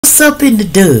What's up in the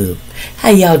dub? How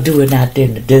y'all doing out there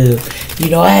in the dub?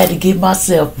 You know, I had to get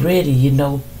myself ready,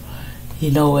 and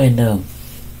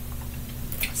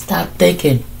stop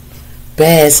thinking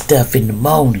bad stuff in the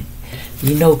morning.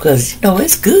 Cause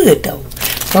it's good though.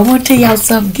 So I want to tell y'all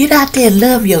something. Get out there and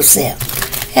love yourself.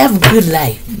 Have a good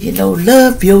life.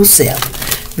 Love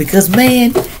yourself. Because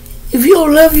man, if you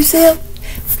don't love yourself,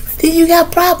 then you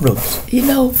got problems.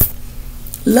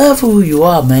 Love who you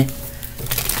are, man.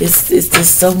 It's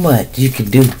just so much you can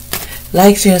do.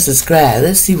 Like, share, and subscribe.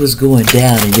 Let's see what's going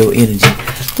down in your energy.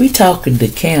 We talking to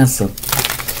Cancer.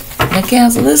 Now,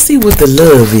 Cancer, let's see what the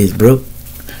love is, bro.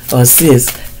 Or sis.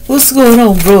 What's going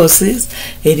on, bro or sis?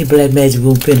 Any black magic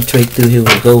won't penetrate through here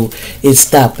will go and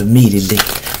stop immediately.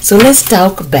 So let's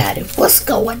talk about it. What's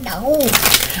going on?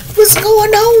 What's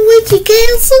going on with you,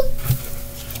 Cancer?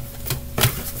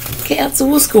 Cancer,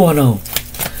 what's going on?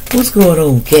 What's going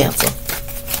on, Cancer?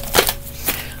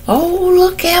 Oh,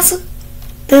 look, Cancer.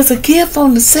 There's a gift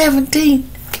on the 17th.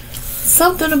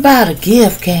 Something about a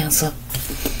gift, Cancer.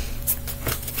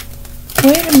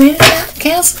 Wait a minute now,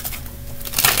 Cancer.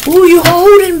 Who you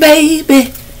holding,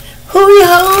 baby? Who you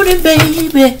holding,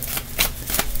 baby?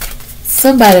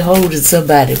 Somebody holding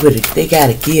somebody with it. They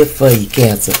got a gift for you,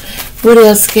 Cancer. What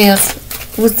else, Cancer?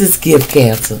 What's this gift,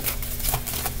 Cancer?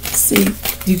 See,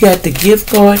 you got the gift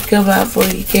card come out for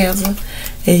you, Cancer.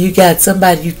 And you got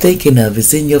somebody you thinking of.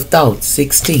 It's in your thoughts.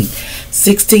 16th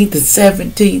and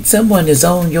 17th. Someone is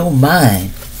on your mind.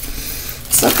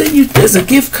 There's a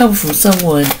gift coming from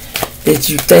someone that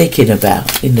you're thinking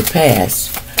about in the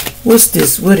past. What's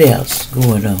this? What else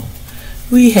going on?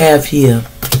 We have here.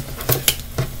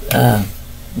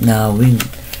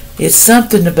 It's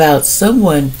something about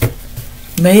someone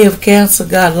may have Cancer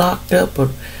got locked up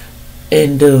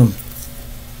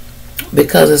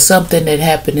because of something that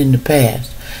happened in the past.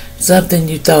 Something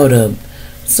you thought of.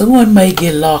 Someone may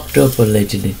get locked up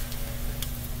allegedly.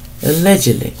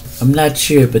 Allegedly. I'm not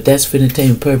sure, but that's for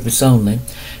entertainment purpose only.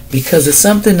 Because of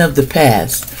something of the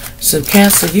past. So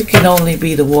Cancer, you can only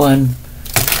be the one.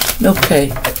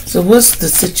 Okay. So what's the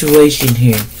situation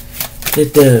here?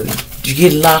 Did you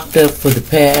get locked up for the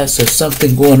past or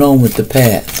something going on with the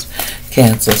past?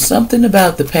 Cancer. Something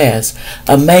about the past.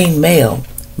 A main male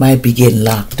might be getting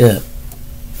locked up.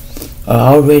 Or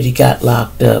already got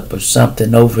locked up or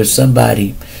something over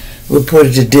somebody. We'll put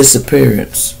it a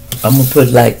disappearance. I'm going to put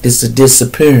it like this, a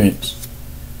disappearance.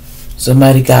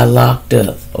 Somebody got locked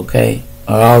up, okay?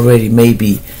 Or already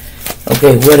maybe.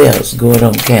 Okay, what else going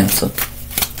on, Cancer?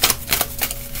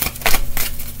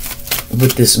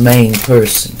 With this main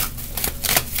person.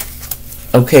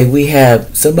 Okay, we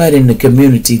have somebody in the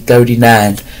community,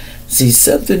 39. See,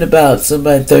 something about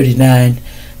somebody 39.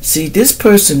 See, this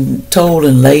person told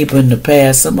in labor in the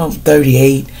past, some of them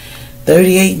 38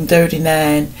 and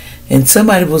 39, and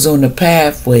somebody was on the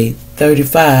pathway,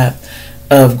 35,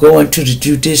 of going to the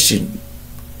judicial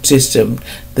system,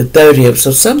 the 30th. So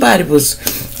somebody was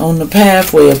on the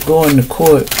pathway of going to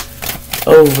court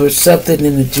over something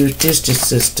in the judicial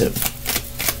system.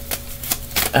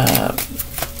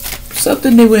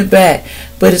 Something they went back,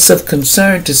 but it's of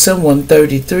concern to someone,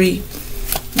 33.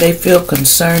 They feel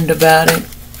concerned about it.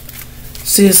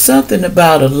 See, it's something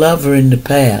about a lover in the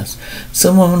past.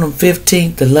 Someone on the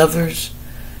 15th, the lovers.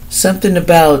 Something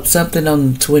about something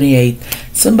on the 28th.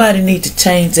 Somebody needs to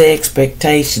change their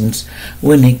expectations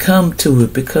when they come to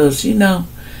it. Because, let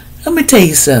me tell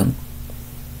you something.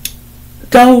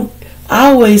 I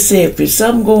always say if there's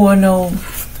something going on,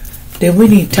 then we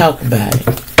need to talk about it.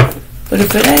 But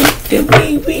if it ain't, then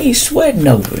we ain't sweating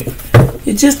over it.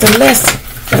 It's just a lesson.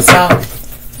 That's all.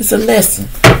 It's a lesson.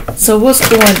 So what's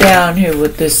going down here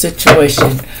with this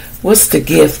situation? What's the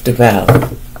gift about?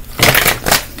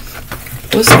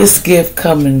 What's this gift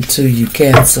coming to you,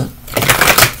 Cancer?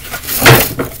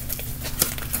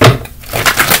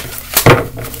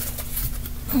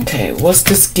 Okay, what's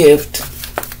this gift?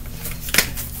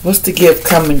 What's the gift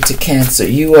coming to Cancer?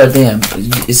 You or them?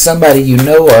 Is somebody you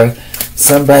know or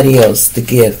somebody else the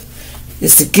gift?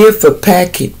 It's the gift for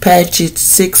Patchet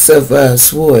 6 of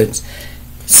Swords.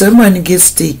 Someone gets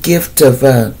the gift of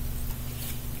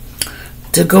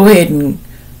to go ahead and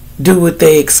do what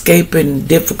they escaping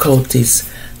difficulties.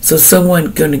 So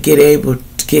someone gonna get able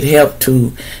to get help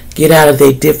to get out of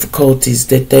their difficulties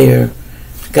that they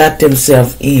got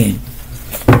themselves in.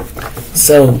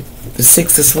 So the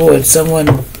 6 of Swords,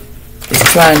 someone is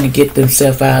trying to get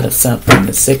themselves out of something.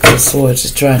 The 6 of Swords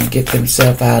is trying to get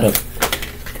themselves out of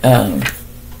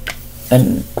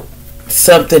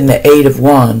something, the 8 of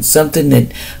Wands, something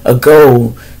that a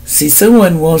goal. See,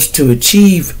 someone wants to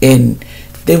achieve, and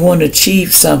They want to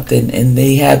achieve something and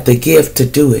they have the gift to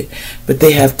do it, but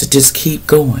they have to just keep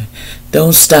going.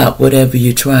 Don't stop whatever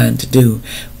you're trying to do,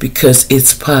 because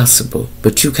it's possible,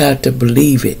 but you got to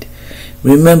believe it.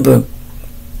 Remember,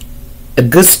 a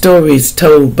good story is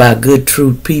told by good,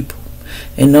 true people,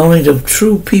 and only the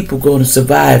true people going to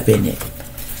survive in it.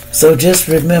 So just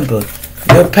remember,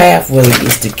 your pathway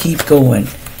is to keep going.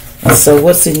 And so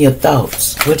what's in your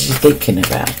thoughts? What are you thinking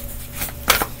about?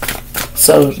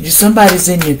 So somebody's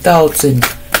in your thoughts, and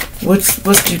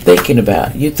what's you thinking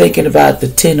about? You're thinking about the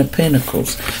Ten of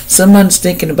Pentacles. Someone's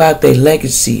thinking about their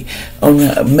legacy, on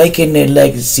making their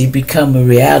legacy become a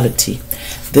reality.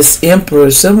 This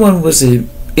Emperor, someone was an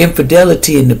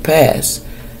infidelity in the past.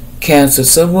 Cancer,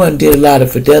 someone did a lot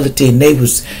of fidelity, and they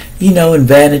was, in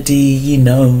vanity,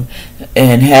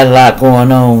 and had a lot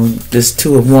going on. This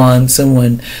Two of Wands,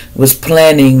 someone was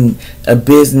planning a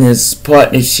business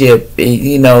partnership,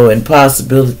 and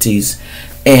possibilities,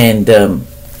 and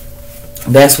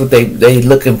that's what they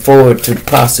looking forward to,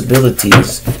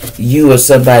 possibilities. You or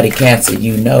somebody, Cancer,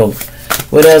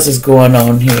 What else is going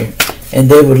on here? And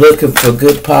they were looking for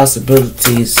good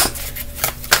possibilities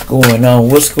going on.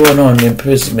 What's going on in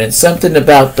imprisonment? Something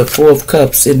about the Four of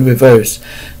Cups in reverse.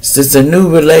 So it's a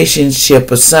new relationship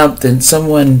or something.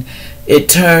 Someone, it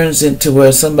turns into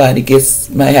where somebody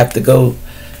might have to go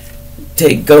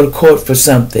to court for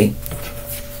something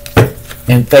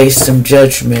and face some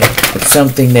judgment of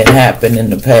something that happened in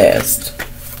the past.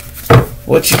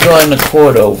 What you going to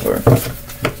court over?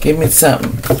 Give me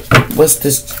something. What's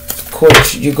this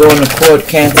court? You going to court,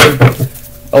 Cancer,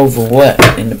 over what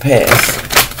in the past?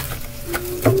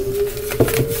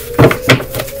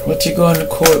 What you going to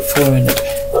court for in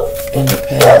the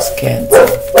past, Cancer?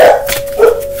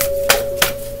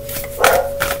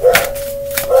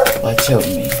 Watch out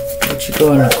me. What you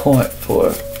going to court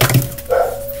for?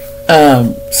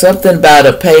 Something about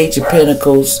a Page of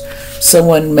Pentacles.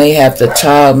 Someone the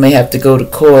child may have to go to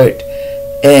court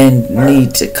and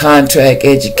need to contract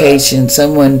education.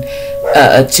 Someone,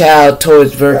 a child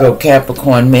towards Virgo,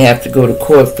 Capricorn may have to go to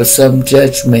court for some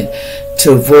judgment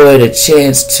to avoid a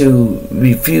chance to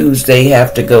refuse. They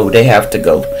have to go.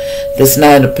 This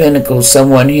Nine of Pentacles,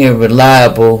 someone here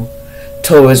reliable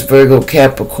towards Virgo,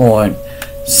 Capricorn.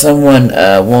 Someone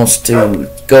wants to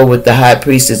go with the High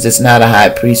Priestess. It's not a High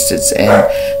Priestess, and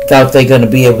thought they're going to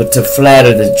be able to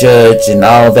flatter the judge and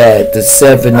all that. The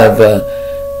Seven of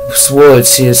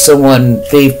Swords here. Someone,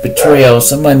 thief, betrayal.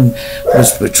 Someone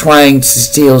was trying to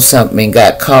steal something and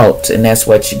got caught, and that's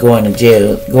what you're going to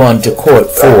jail, going to court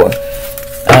for.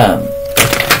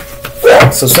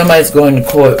 So somebody's going to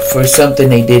court for something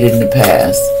they did in the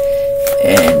past,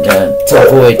 and to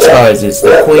avoid charges.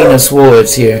 The Queen of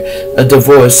Swords here, a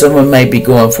divorce. Someone may be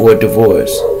going for a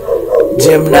divorce.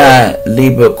 Gemini,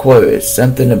 Libra, Aquarius.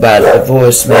 Something about a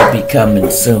divorce may be coming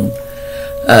soon.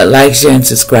 Like, share, and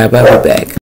subscribe. I'll be back.